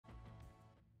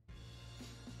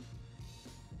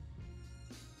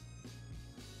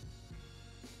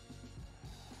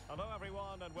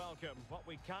everyone and welcome. What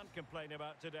we can't complain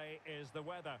about today is the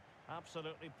weather.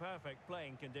 Absolutely perfect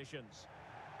playing conditions.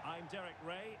 I'm Derek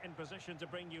Ray, in position to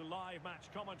bring you live match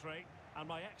commentary. And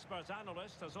my expert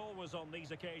analyst, as always on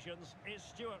these occasions, is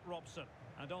Stuart Robson.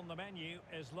 And on the menu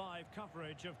is live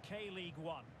coverage of K-League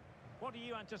 1. What do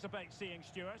you anticipate seeing,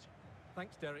 Stuart?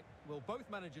 Thanks, Derek. Well, both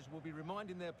managers will be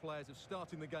reminding their players of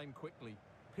starting the game quickly,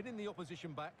 pinning the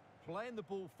opposition back, playing the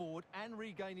ball forward and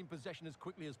regaining possession as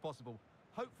quickly as possible.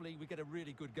 Hopefully we get a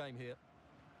really good game here.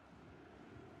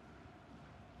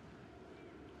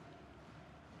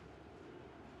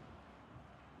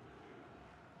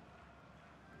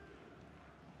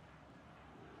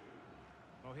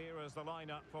 Well, here is the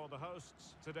lineup for the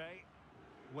hosts today.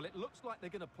 Well, it looks like they're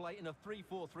going to play in a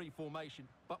 3-4-3 formation,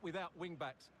 but without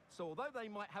wing-backs. So although they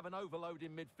might have an overload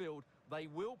in midfield, they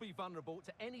will be vulnerable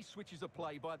to any switches of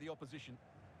play by the opposition.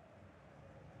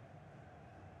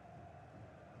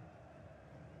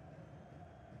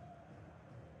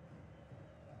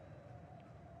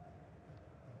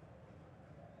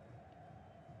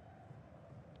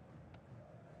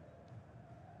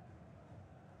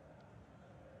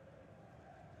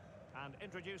 And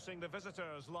introducing the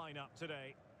visitors' lineup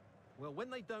today. Well, when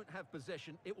they don't have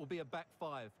possession, it will be a back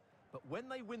five. But when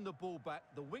they win the ball back,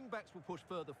 the wing-backs will push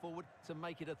further forward to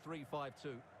make it a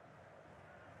 3-5-2.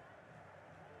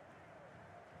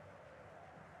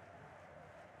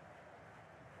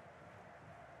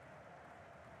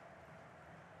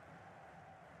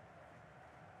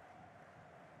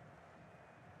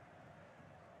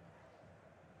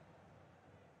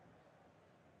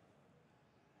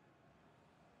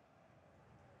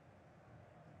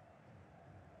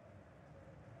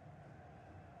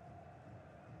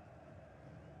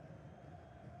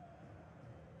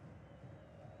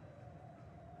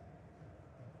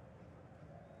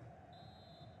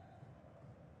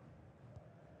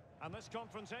 And this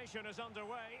confrontation is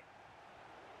underway.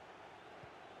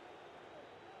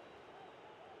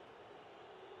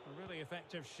 A really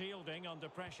effective shielding under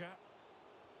pressure.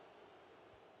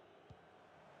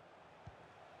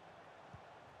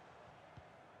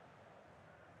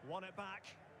 Won it back.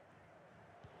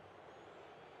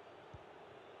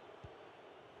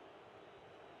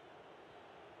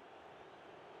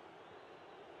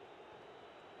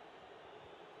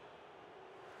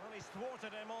 Well, he's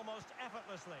thwarted him almost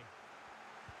effortlessly.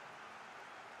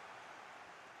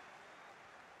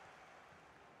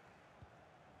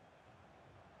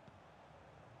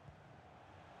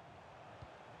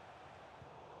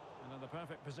 And in the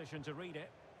perfect position to read it.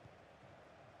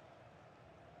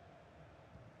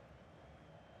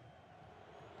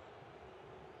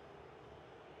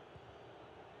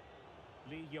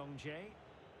 Lee Young-jae.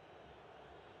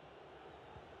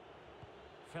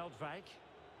 Veldwijk.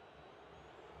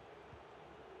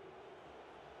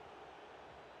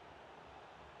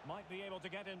 Might be able to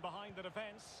get in behind the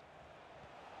defence.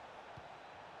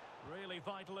 Really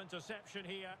vital interception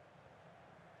here.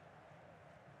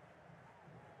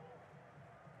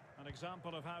 An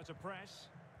example of how to press.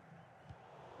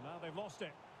 Now they've lost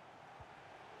it.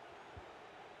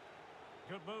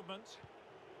 Good movement.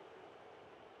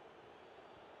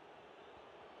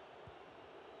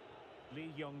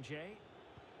 Lee Young-jae.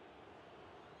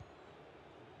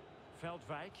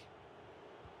 Veldwijk.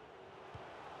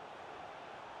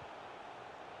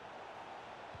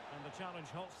 And the challenge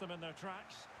halts them in their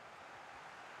tracks.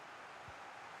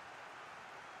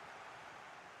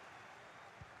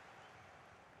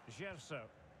 Jeju.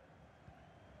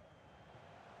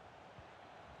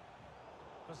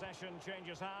 Possession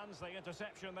changes hands, the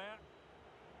interception there.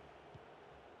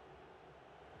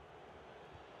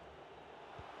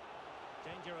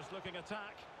 Dangerous looking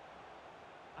attack.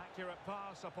 Accurate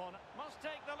pass upon it. Must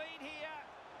take the lead here.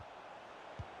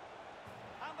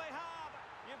 And they have.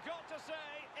 You've got to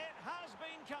say, it has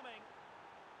been coming.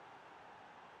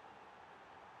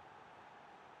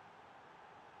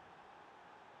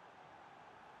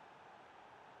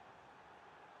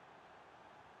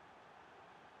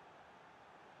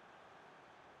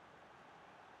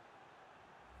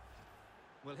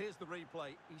 Well, here's the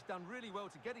replay. He's done really well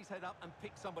to get his head up and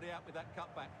pick somebody out with that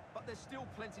cutback. But there's still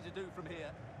plenty to do from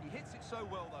here. He hits it so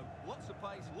well, though. Lots of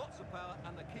pace, lots of power,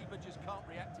 and the keeper just can't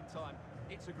react in time.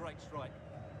 It's a great strike.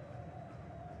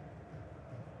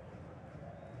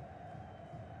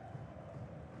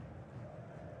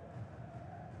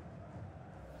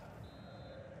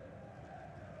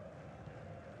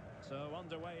 So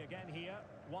underway again here.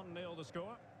 1-0 the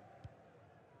score.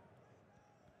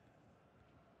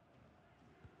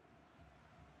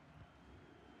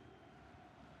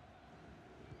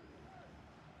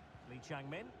 Lee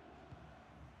Chang-min.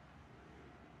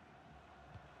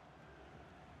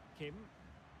 Kim.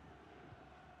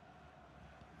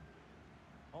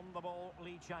 On the ball,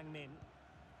 Lee Chang-min.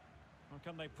 Or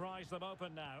can they prise them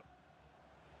open now?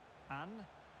 An.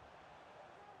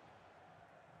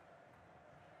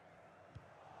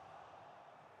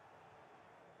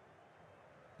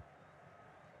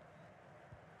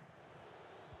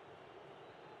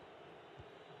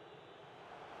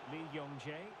 Lee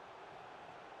Yong-jae.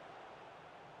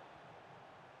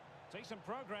 Decent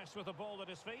progress with the ball at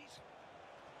his feet.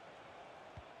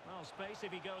 Well, space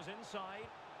if he goes inside.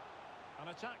 An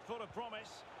attack full of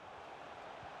promise.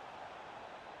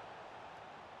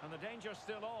 And the danger's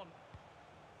still on.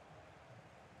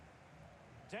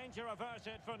 Danger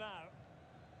averted for now.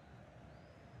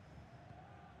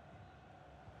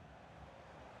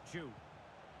 Jeju.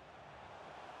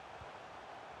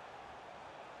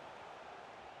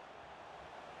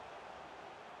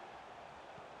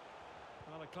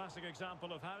 Well, a classic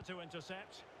example of how to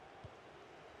intercept.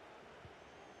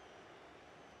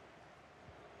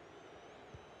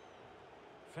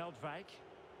 Feldwijk.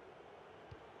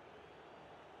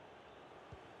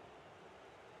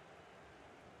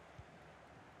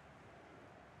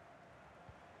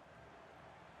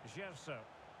 Jeju.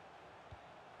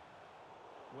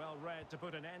 Well read to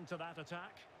put an end to that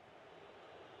attack.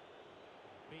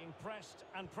 Being pressed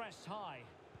and pressed high.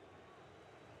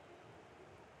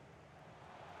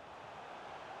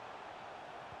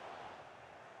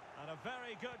 And a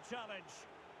very good challenge.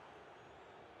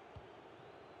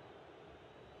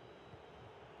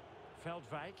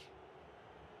 Feldwijk.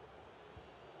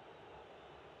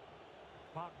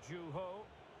 Park Joo-ho.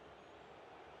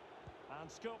 And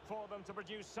scope for them to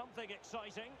produce something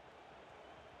exciting.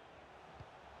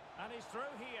 And he's through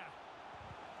here.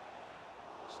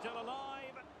 Still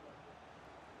alive.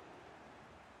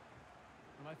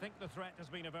 And I think the threat has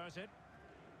been averted.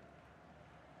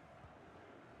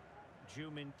 Joo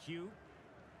Min-kyu.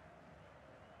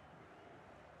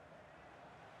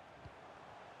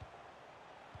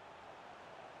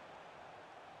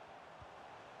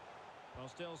 Well,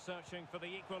 still searching for the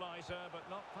equaliser, but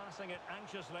not passing it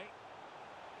anxiously.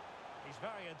 He's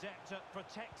very adept at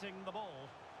protecting the ball.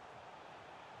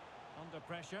 Under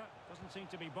pressure, doesn't seem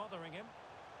to be bothering him.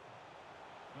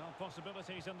 Well,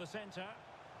 possibilities in the centre.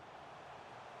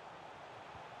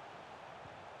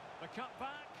 The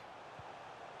cutback.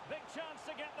 Big chance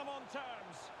to get them on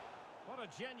terms. What a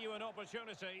genuine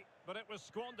opportunity, but it was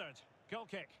squandered. Goal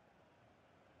kick.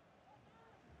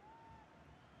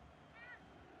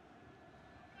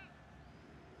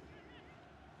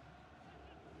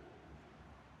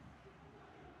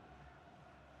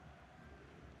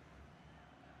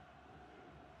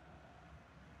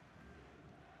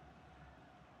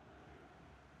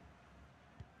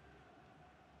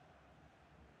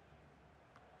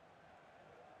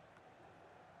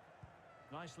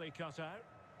 Nicely cut out.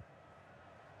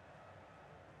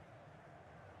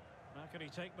 How can he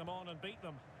take them on and beat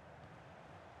them?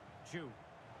 Jeju.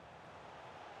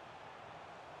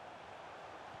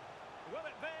 Will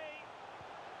it be?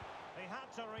 He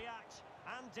had to react,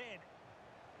 and did.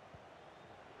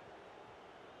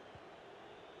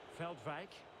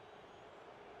 Feldwijk.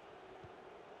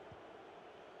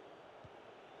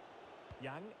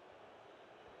 Yang.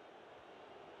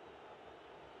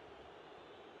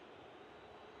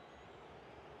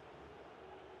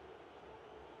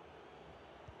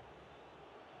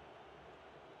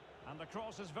 And the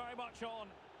cross is very much on.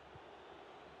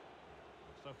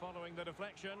 So following the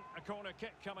deflection, a corner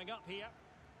kick coming up here.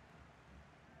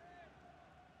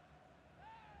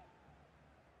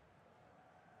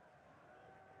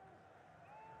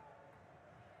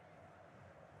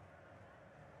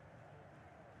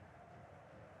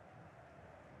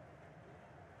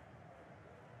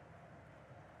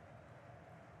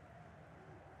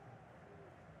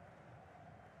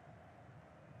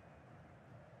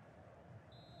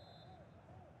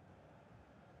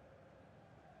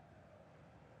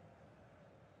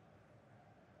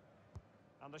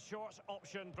 And the short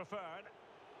option preferred.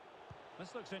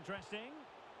 This looks interesting.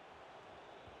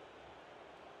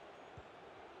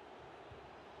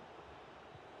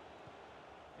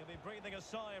 He'll be breathing a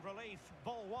sigh of relief.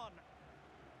 Ball one.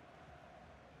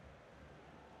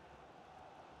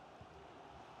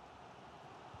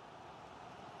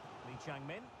 Lee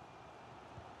Chang-min.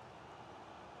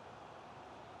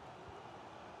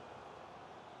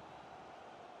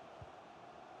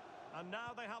 And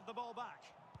now they have the ball back.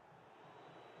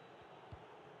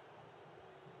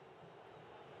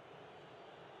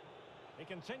 He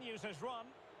continues his run.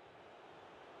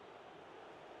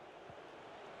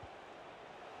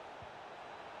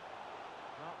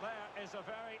 Well, there is a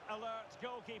very alert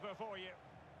goalkeeper for you.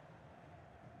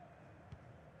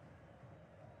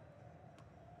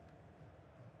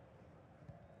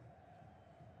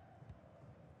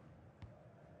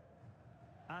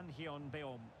 An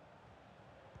Hyun-beom.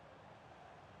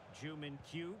 Ju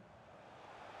Min-kyu.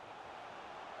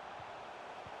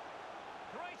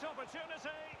 Great opportunity.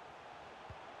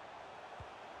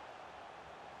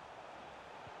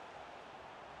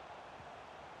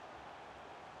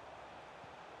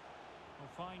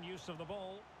 Well, fine use of the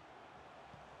ball.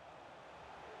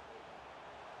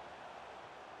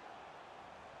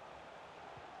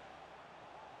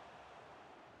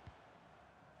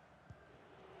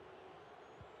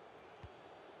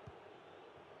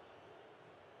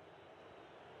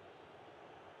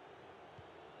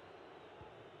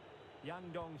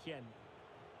 Yang Dong-hyen.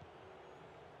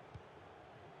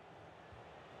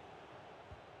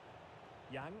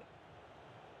 Yang.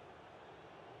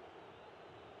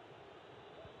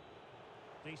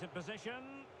 Decent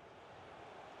position.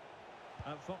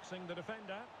 Outfoxing the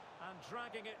defender and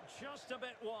dragging it just a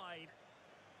bit wide.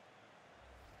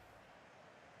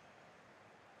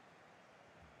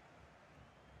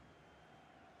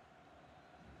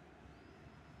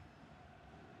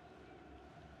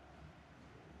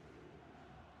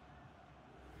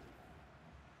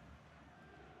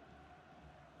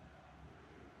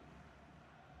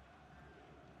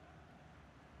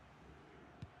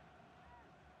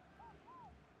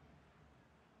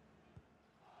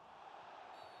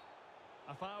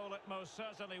 A foul it most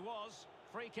certainly was.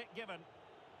 Free kick given.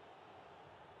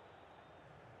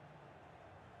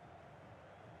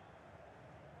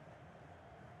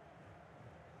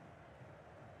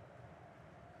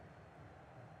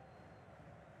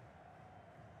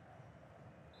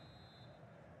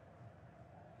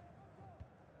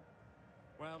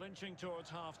 Well, inching towards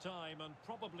half-time, and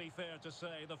probably fair to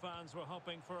say the fans were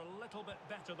hoping for a little bit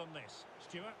better than this.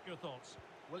 Stuart, your thoughts?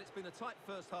 Well, it's been a tight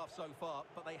first half so far,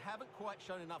 but they haven't quite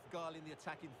shown enough guile in the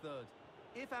attacking third.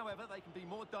 If, however, they can be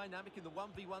more dynamic in the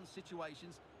 1v1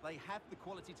 situations, they have the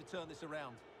quality to turn this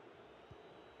around.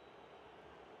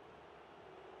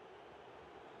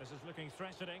 This is looking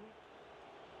threatening.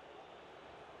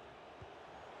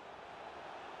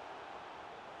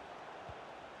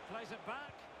 Plays it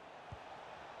back.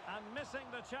 And missing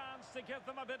the chance to give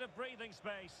them a bit of breathing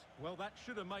space. Well, that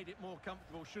should have made it more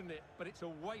comfortable, shouldn't it? But it's a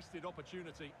wasted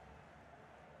opportunity.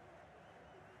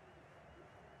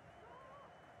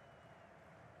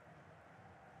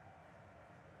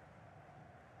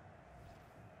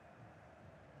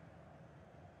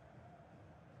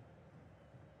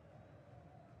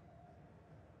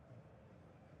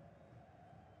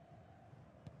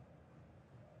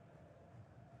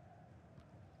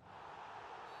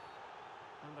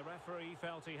 And the referee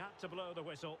felt he had to blow the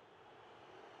whistle.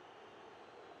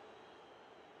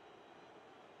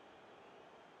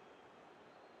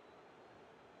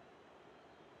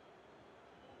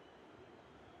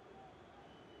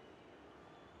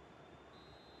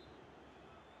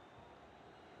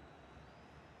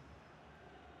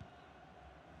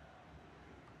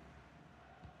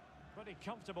 Pretty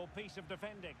comfortable piece of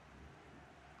defending.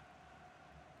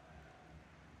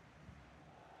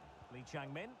 Lee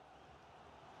Chang-min.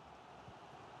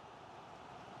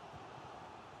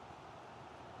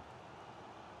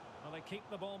 Well, they keep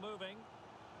the ball moving.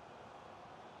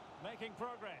 Making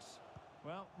progress.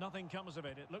 Well, nothing comes of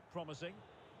it. It looked promising.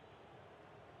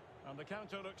 And the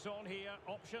counter looks on here.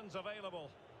 Options available.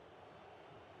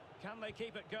 Can they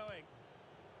keep it going?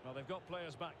 Well, they've got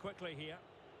players back quickly here.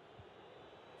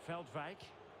 Feldwijk.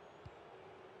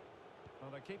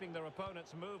 Well, they're keeping their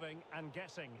opponents moving and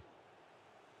guessing.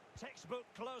 Textbook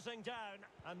closing down,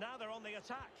 and now they're on the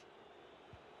attack.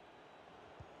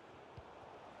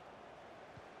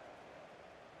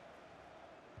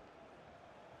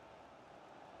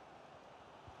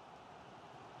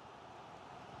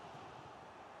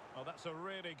 Oh, that's a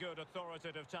really good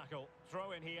authoritative tackle.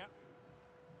 Throw in here.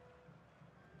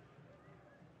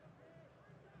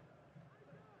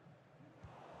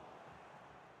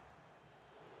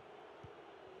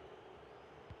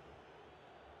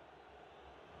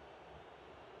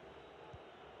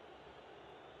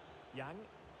 Yang.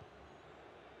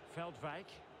 Feldwijk.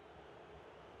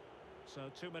 So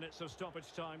 2 minutes of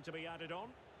stoppage time to be added on.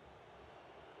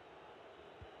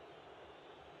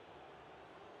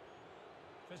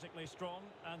 Physically strong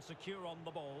and secure on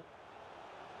the ball.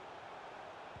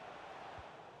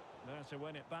 There to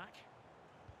win it back.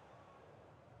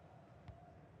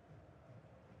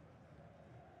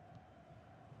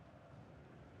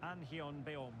 An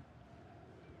Hyun-beom.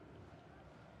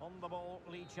 On the ball,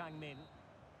 Lee Chang-min.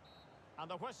 And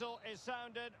the whistle is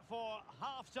sounded for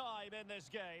half-time in this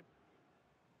game.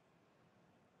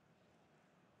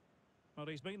 Well,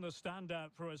 he's been the standout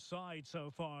for his side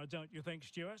so far, don't you think,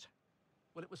 Stuart?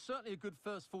 Well, it was certainly a good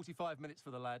first 45 minutes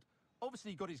for the lad.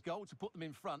 Obviously, he got his goal to put them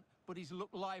in front, but he's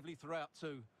looked lively throughout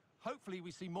too. Hopefully,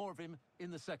 we see more of him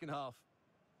in the second half.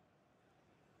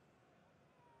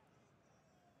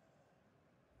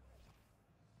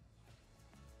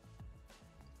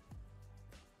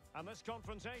 And this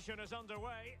confrontation is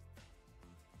underway.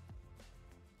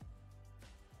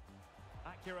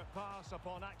 Accurate pass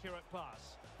upon accurate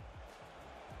pass.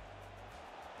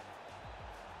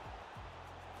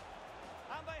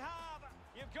 And they have!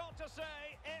 You've got to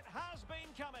say, it has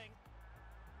been coming.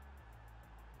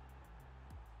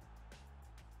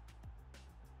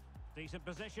 Decent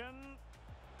position.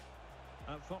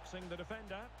 Outfoxing the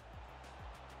defender.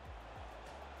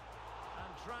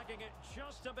 And dragging it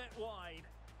just a bit wide.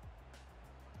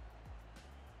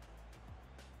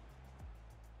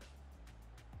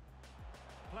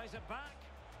 Plays it back.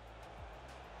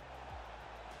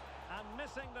 And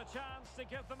missing the chance to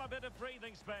give them a bit of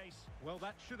breathing space. Well,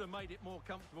 that should have made it more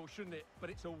comfortable, shouldn't it? But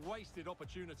it's a wasted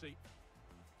opportunity.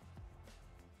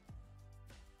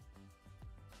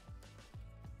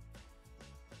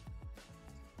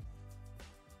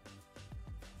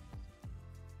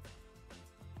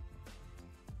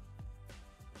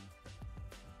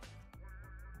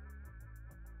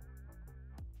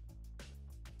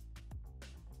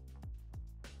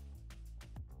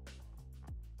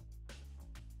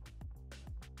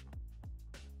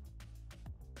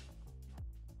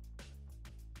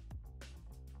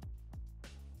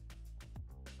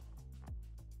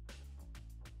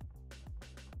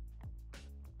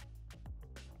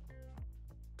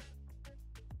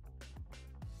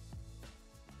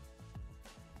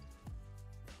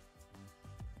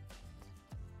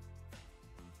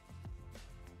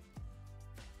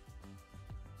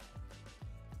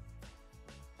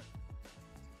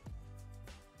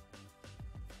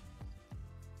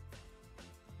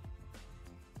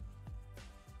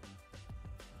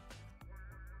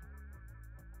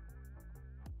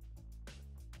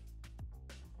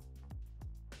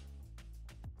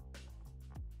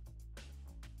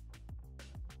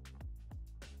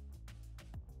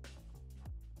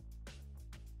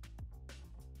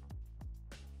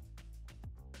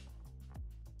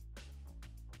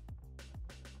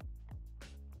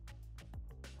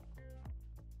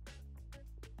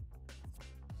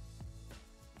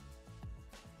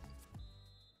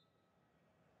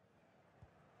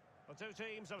 The two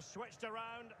teams have switched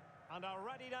around and are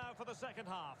ready now for the second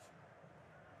half.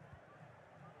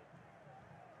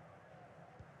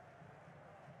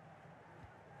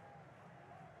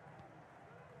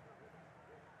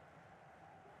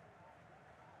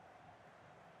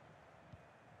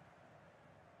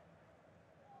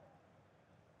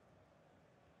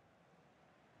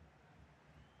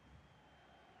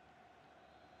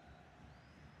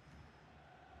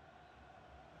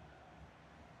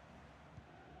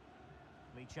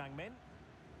 Lee Chang-min.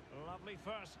 Lovely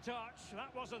first touch.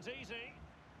 That wasn't easy.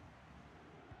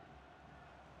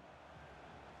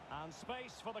 And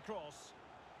space for the cross.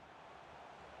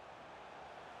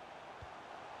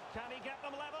 Can he get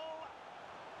them level?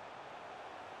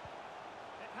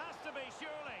 It has to be,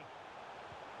 surely.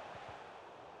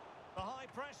 The high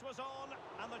press was on,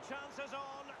 and the chance is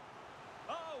on.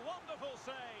 Oh, wonderful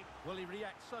save. Well, he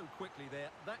reacts so quickly there.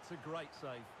 That's a great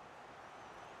save.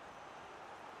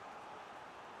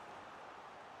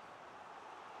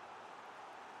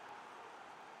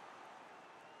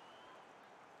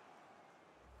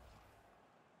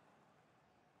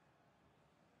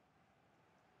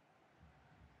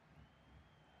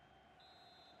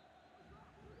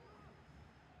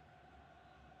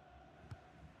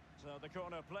 So the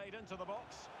corner played into the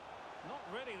box. Not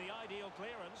really the ideal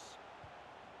clearance.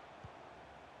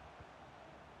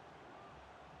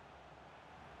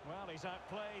 Well, he's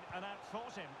outplayed and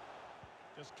outfought him.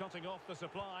 Just cutting off the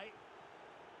supply.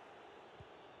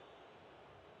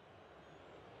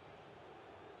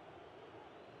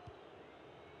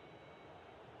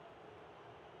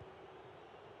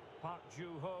 Park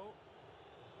Ju-ho.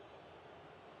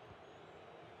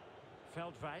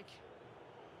 Feldwijk.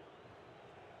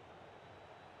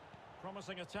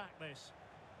 Promising attack, this.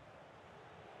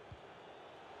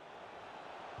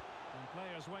 And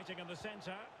players waiting in the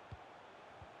centre.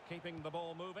 Keeping the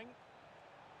ball moving.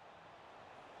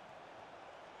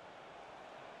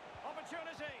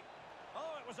 Opportunity!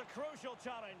 Oh, it was a crucial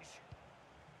challenge.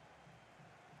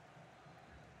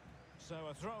 So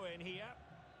a throw in here.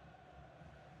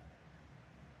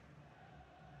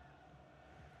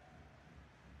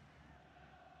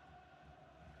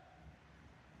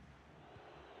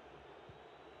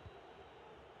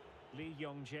 Lee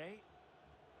Yong-jae.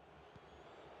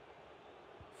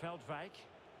 Feldwijk.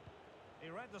 He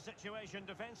read the situation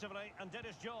defensively and did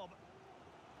his job.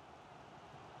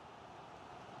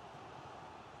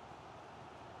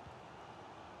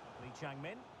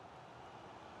 Changmin.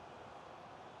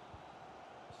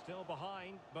 Still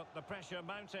behind, but the pressure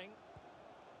mounting.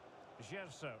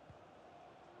 Jeju.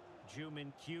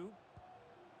 Ju-min-kyu.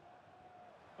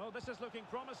 Oh, this is looking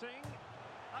promising.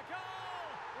 A goal!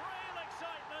 Real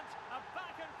excitement. A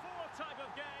back-and-forth type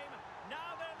of game.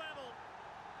 Now they're level.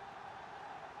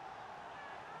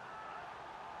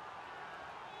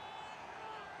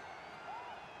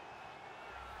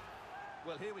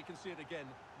 Well, here we can see it again.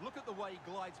 Look at the way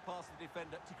he glides past the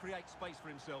defender to create space for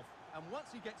himself. And once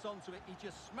he gets onto it, he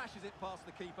just smashes it past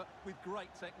the keeper with great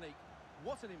technique.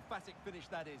 What an emphatic finish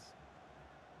that is.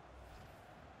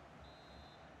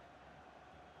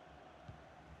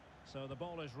 So the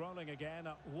ball is rolling again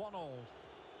at 1-1.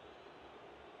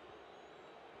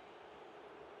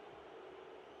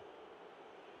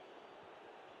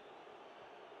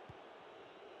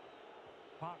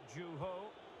 Park Ju-ho.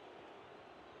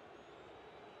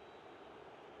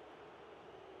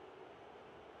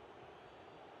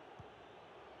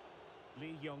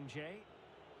 Lee Young-jae.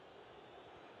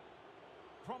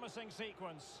 Promising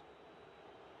sequence.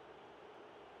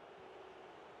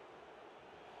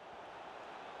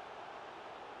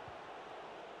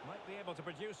 Might be able to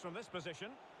produce from this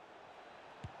position.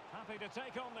 Happy to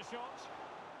take on the shot.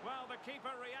 Well, the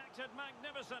keeper reacted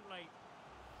magnificently.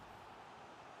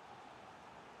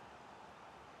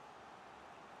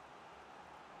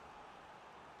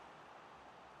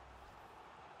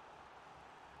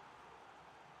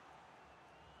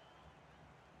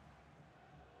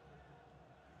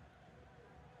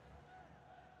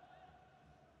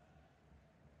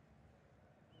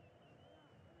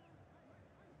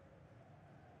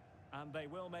 And they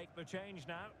will make the change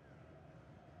now.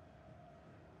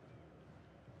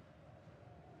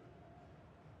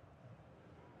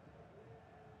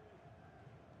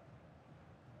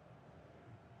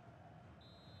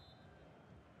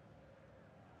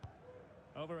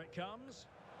 Over it comes.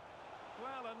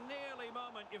 Well, a nearly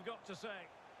moment, you've got to say.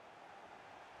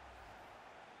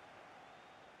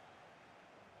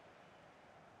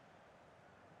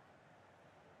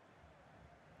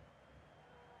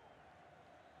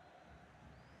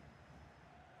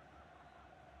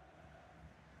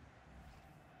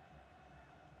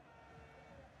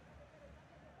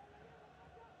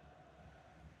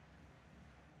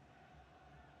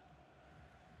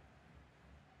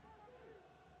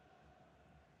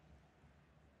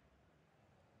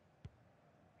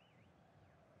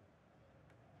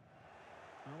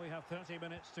 Well, we have 30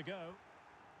 minutes to go.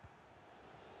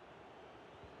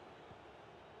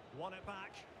 Won it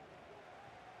back.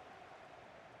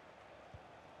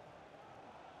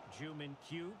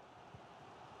 Ju-min-kyu.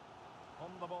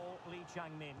 On the ball, Lee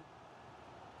Changmin.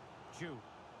 Ju.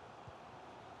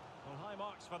 Well, high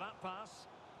marks for that pass.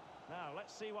 Now,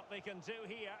 let's see what they can do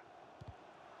here.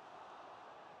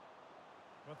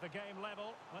 With the game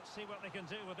level, let's see what they can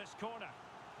do with this corner.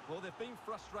 Well, they've been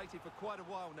frustrated for quite a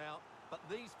while now, but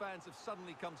these fans have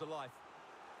suddenly come to life.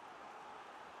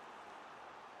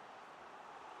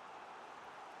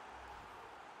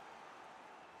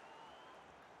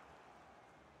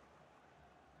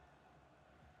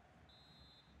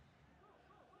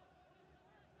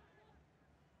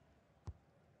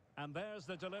 And there's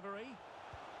the delivery.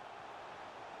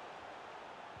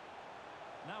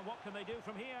 Now, what can they do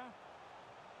from here?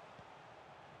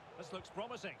 This looks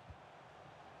promising.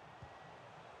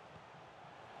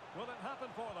 Will it happen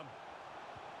for them?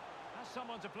 Has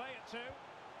someone to play it to.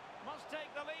 Must take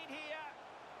the lead here.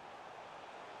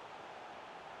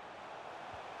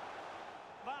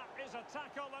 That is a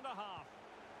tackle and a half.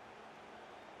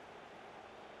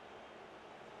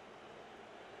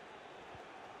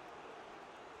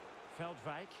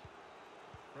 Feldwijk.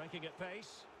 Breaking at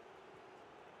pace.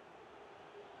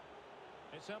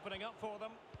 It's opening up for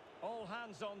them. All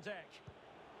hands on deck.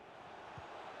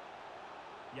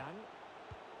 Yang.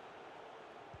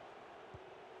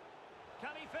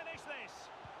 Can he finish this?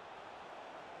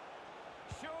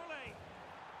 Surely.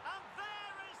 And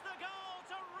there is the goal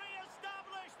to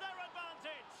re-establish their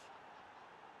advantage.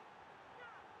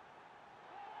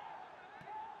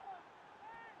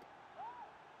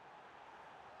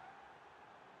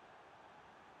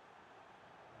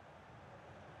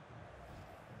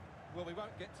 Well, we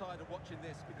won't get tired of watching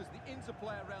this because the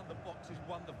interplay around the box is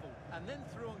wonderful. And then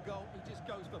through on goal, he just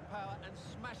goes for power and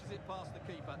smashes it past the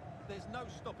keeper. There's no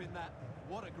stopping that.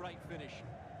 What a great finish.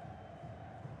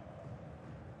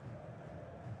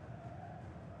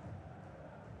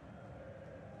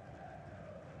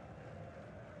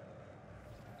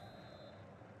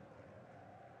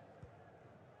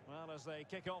 Well, as they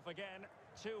kick off again,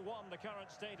 2-1 the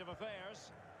current state of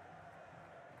affairs.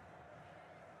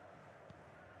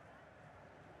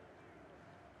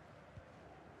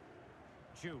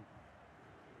 Jeju.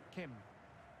 Kim.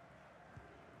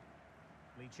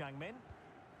 Lee Chang-min.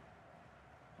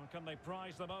 Or can they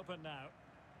prise them open now?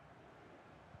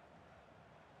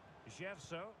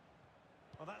 Jeju.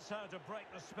 Well, that's how to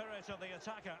break the spirit of the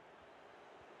attacker.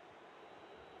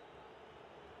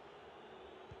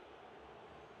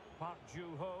 Park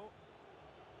Ju-ho.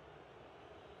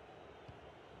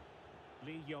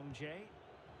 Lee Yong-jae.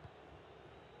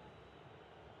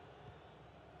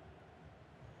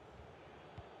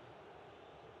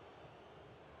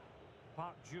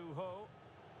 Park Ju-ho.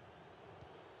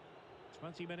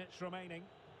 20 minutes remaining.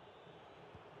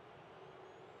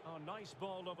 Oh, nice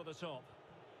ball over the top.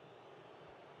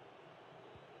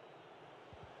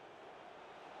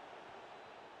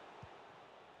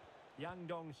 Yang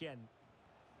Dong-hyen.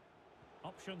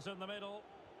 Options in the middle.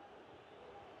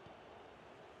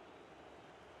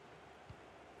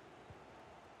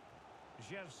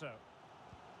 Jeju.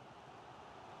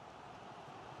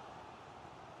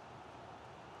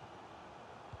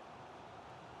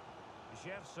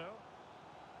 Jeju.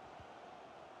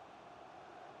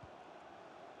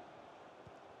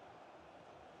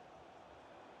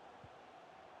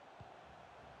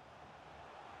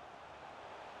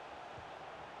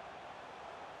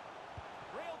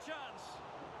 Real chance.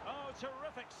 Oh,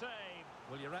 terrific save.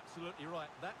 Well, you're absolutely right.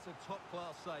 That's a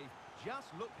top-class save. Just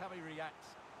look how he reacts.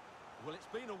 Well, it's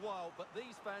been a while, but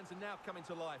these fans are now coming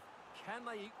to life. Can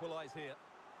they equalise here?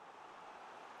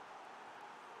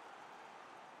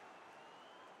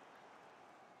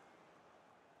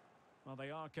 Well, they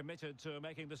are committed to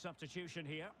making the substitution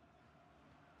here.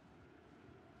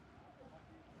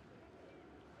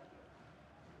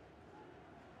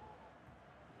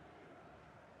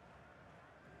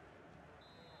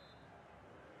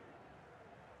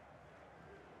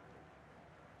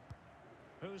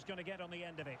 Who's going to get on the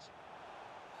end of it?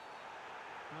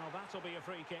 Well, that'll be a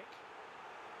free kick.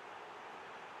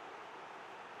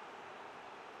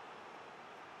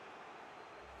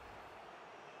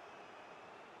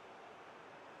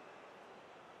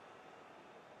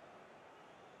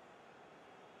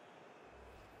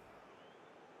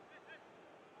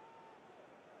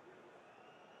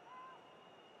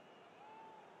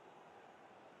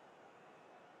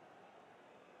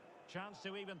 Chance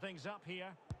to even things up here.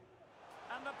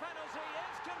 And the penalty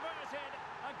is converted.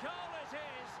 A goal is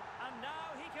his. And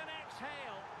now he can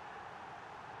exhale.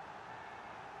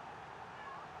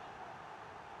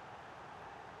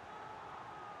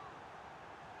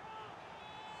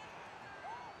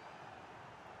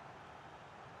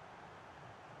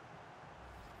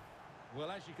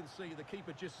 Well, as you can see, the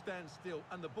keeper just stands still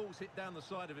and the ball's hit down the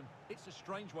side of him. It's a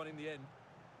strange one in the end.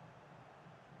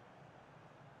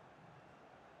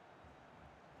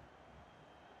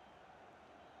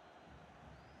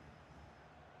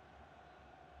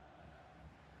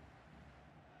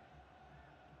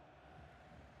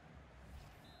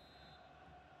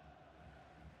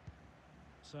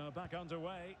 So back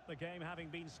underway, the game having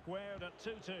been squared at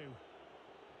 2-2.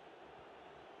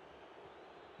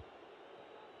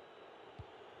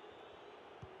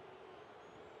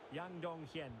 Yang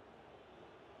Dong-hyen.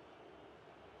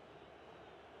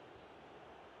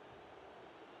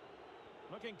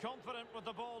 Looking confident with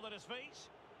the ball at his feet.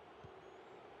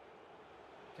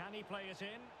 Can he play it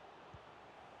in?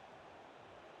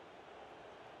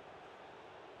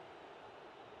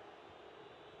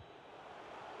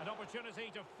 An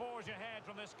opportunity to forge ahead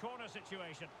from this corner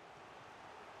situation.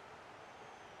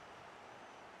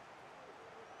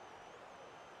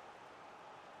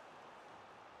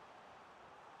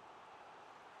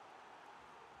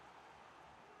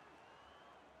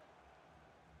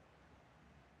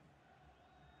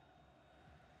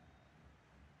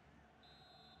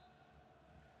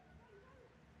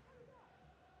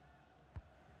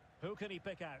 Who can he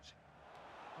pick out?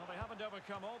 Well, they haven't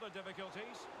overcome all the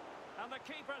difficulties. And the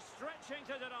keeper stretching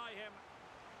to deny him.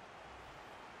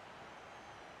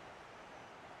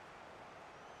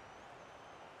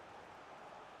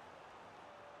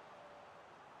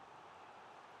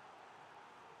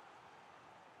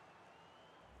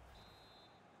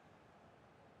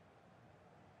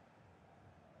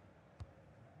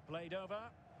 Played over.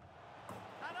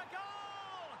 And a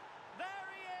goal! There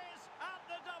he is at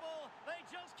the double. They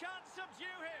just can't subdue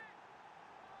him.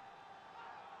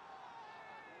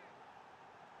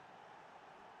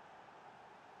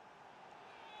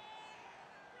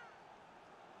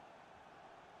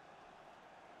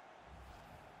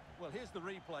 Well, here's the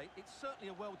replay. It's certainly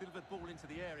a well-delivered ball into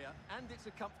the area, and it's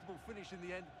a comfortable finish in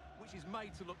the end, which is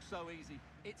made to look so easy.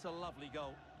 It's a lovely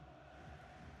goal.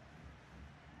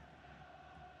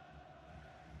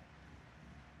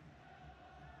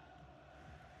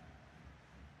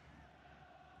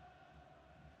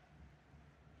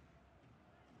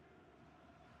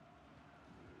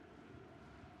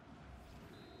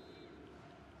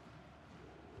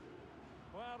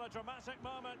 Well, a dramatic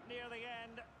moment near the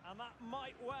end, and that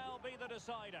might well be the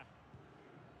decider.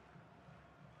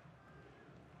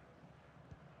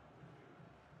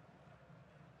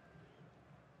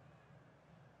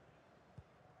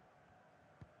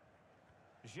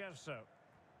 Jeju.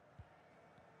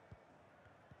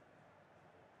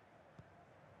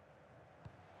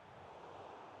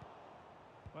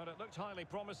 Well, it looked highly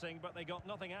promising, but they got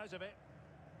nothing out of it.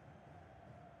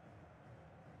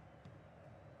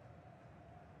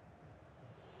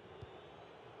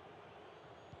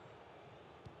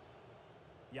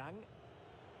 Yang.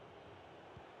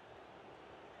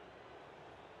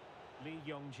 Lee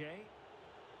Yong-jae.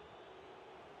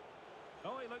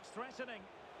 Oh, he looks threatening.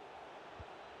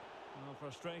 Well,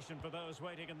 frustration for those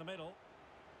waiting in the middle.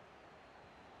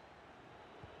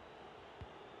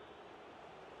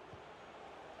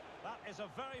 That is a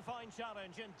very fine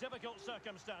challenge in difficult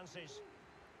circumstances.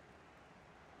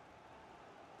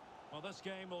 Well, this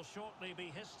game will shortly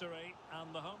be history,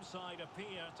 and the home side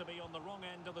appear to be on the wrong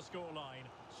end of the scoreline.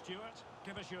 Stuart,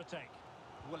 give us your take.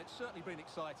 Well, it's certainly been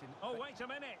exciting. Oh, wait a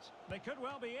minute. They could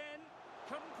well be in.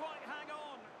 Couldn't quite hang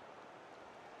on.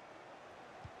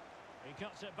 He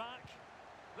cuts it back.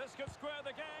 This could square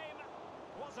the game.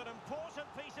 Was an important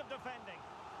piece of defending.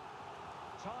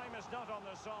 Time is not on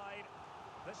their side.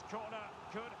 This corner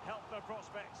could help their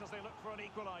prospects as they look for an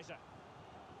equaliser.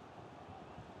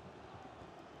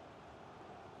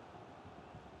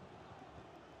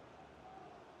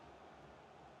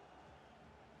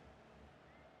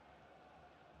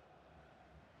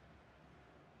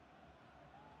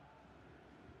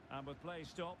 And with play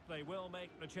stopped, they will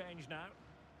make the change now.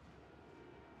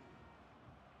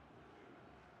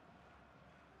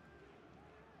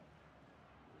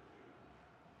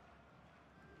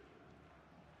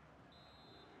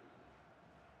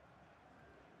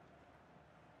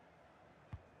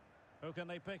 Who can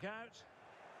they pick out?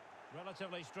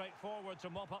 Relatively straightforward to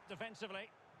mop up defensively.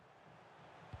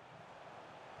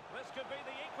 This could be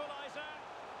the equaliser.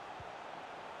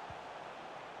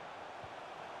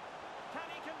 Can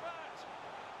he convert?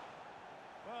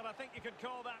 Well, I think you could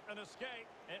call that an escape.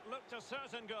 It looked a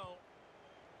certain goal.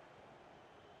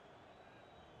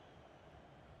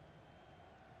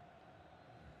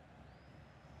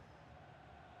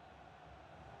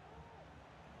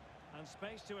 And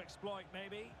space to exploit,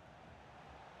 maybe.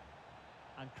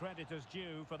 And credit is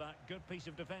due for that good piece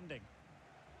of defending.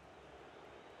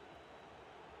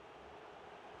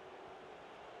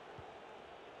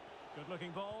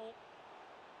 Good-looking ball.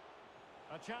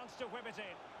 A chance to whip it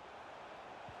in.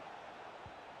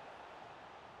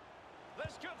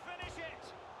 This could finish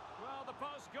it. Well, the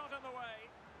post got in the way.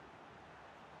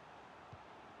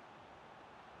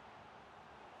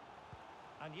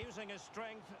 And using his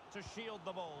strength to shield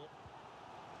the ball.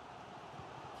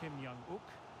 Kim Young-uk.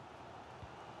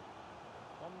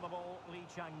 On the ball, Lee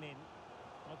Chang-min.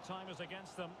 Well, time is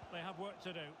against them. They have work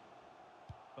to do.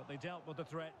 But they dealt with the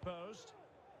threat posed.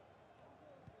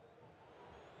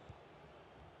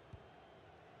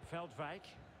 Feldwijk.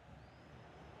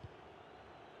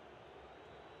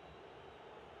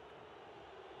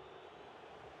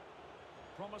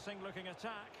 Promising looking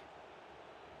attack.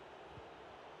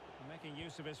 Making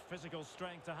use of his physical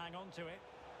strength to hang on to it.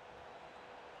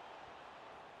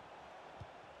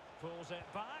 Pulls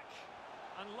it back.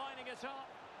 And lining it up.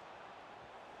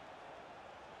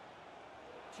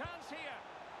 Chance here.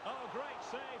 Oh, great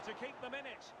save to keep them in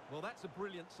it. Well, that's a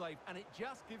brilliant save, and it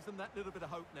just gives them that little bit of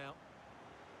hope now.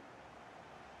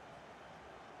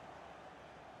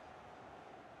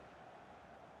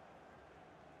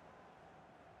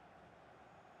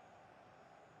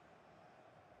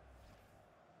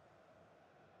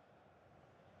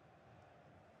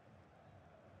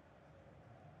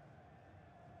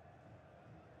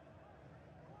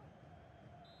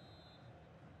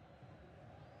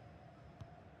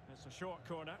 It's a short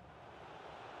corner.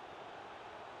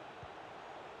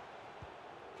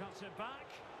 Cuts it back.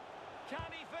 Can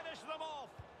he finish them off?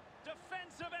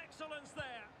 Defensive excellence there.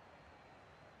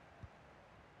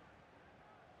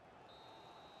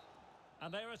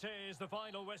 And there it is, the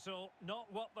final whistle.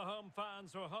 Not what the home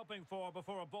fans were hoping for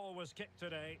before a ball was kicked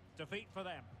today. Defeat for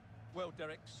them. Well,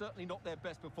 Derek, certainly not their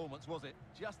best performance, was it?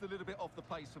 Just a little bit off the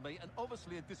pace for me, and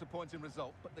obviously a disappointing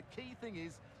result. But the key thing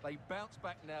is they bounce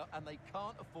back now, and they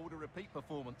can't afford a repeat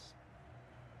performance.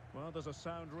 Well, there's a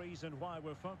sound reason why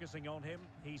we're focusing on him.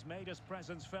 He's made his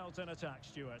presence felt in attack,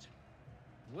 Stuart.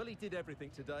 Well, he did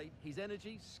everything today. His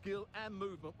energy, skill and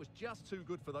movement was just too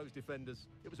good for those defenders.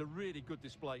 It was a really good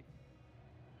display.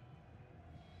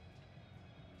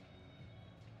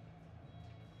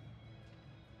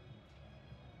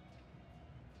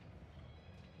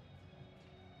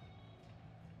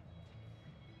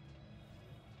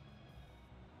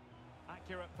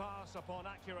 Accurate pass upon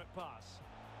accurate pass.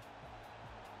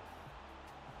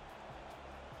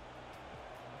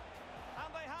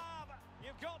 And they have!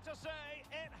 You've got to say,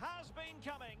 it has been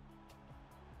coming.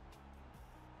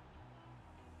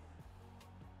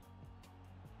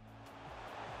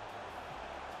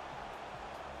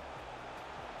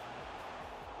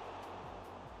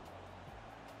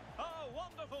 Oh,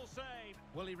 wonderful save!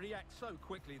 Well, he reacts so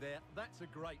quickly there. That's a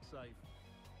great save.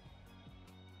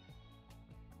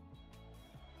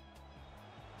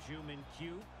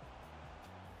 Ju-Min-Kyu.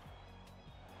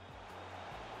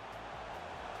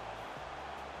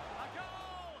 A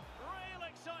goal! Real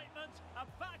excitement. A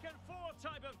back-and-forth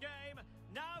type of game.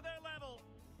 Now they're level.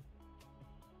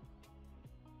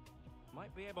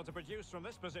 Might be able to produce from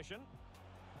this position.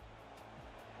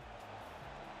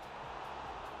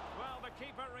 Well, the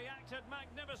keeper reacted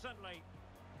magnificently.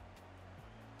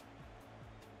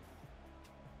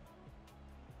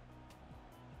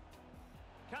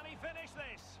 Can he finish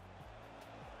this?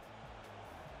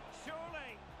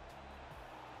 Surely.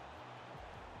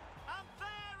 And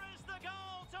there is the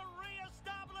goal to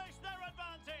re-establish their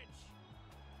advantage.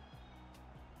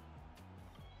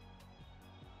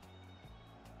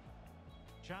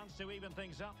 Chance to even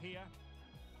things up here.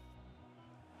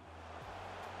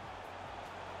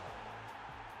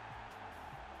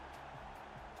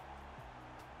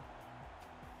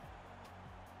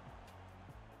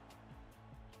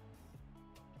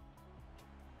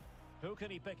 Who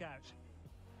can he pick out?